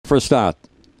for a start.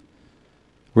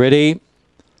 Ready.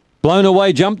 Blown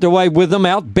Away jumped away with them.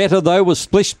 Out better, though, was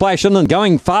Splish Splashin', and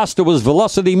going faster was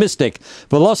Velocity Mystic.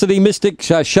 Velocity Mystic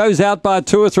shows out by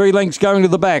 2 or 3 lengths going to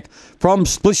the back. From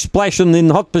Splish Splashin' in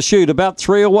hot pursuit, about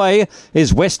 3 away,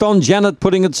 is West on Janet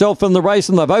putting itself in the race,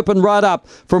 and they've opened right up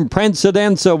from Prancer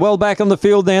Dancer. Well back in the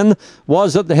field then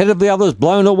was at the head of the others,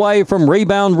 Blown Away from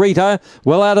Rebound Rita.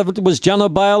 Well out of it was Jenna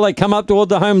Bale. They come up toward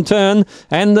the home turn,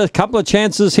 and a couple of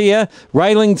chances here.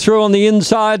 Railing through on the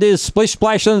inside is Splish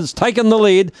Splashin'. It's taken the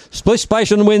lead. Splish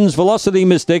Splashin' wins Velocity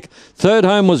Mystic. Third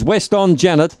home was West on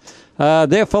Janet.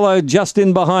 There followed just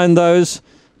in behind those.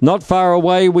 Not far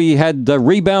away, we had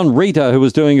Rebound Rita, who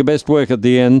was doing her best work at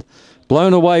the end.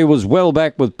 Blown Away was well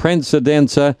back with Prancer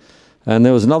Dancer. And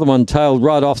there was another one tailed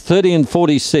right off, 30 and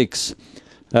 46.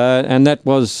 And that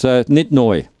was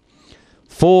Nitnoy.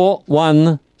 4,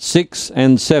 1, 6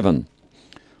 and 7.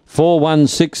 4, 1,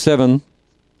 6, 7.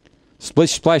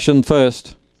 Splish Splashin'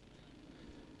 first.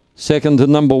 Second to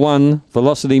number 1,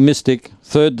 Velocity Mystic.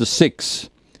 Third to 6,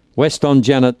 West on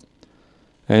Janet.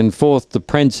 And fourth to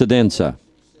Prancer Dancer.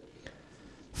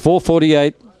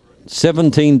 4:48,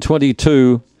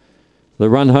 17:22. The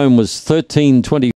run home was 13:20.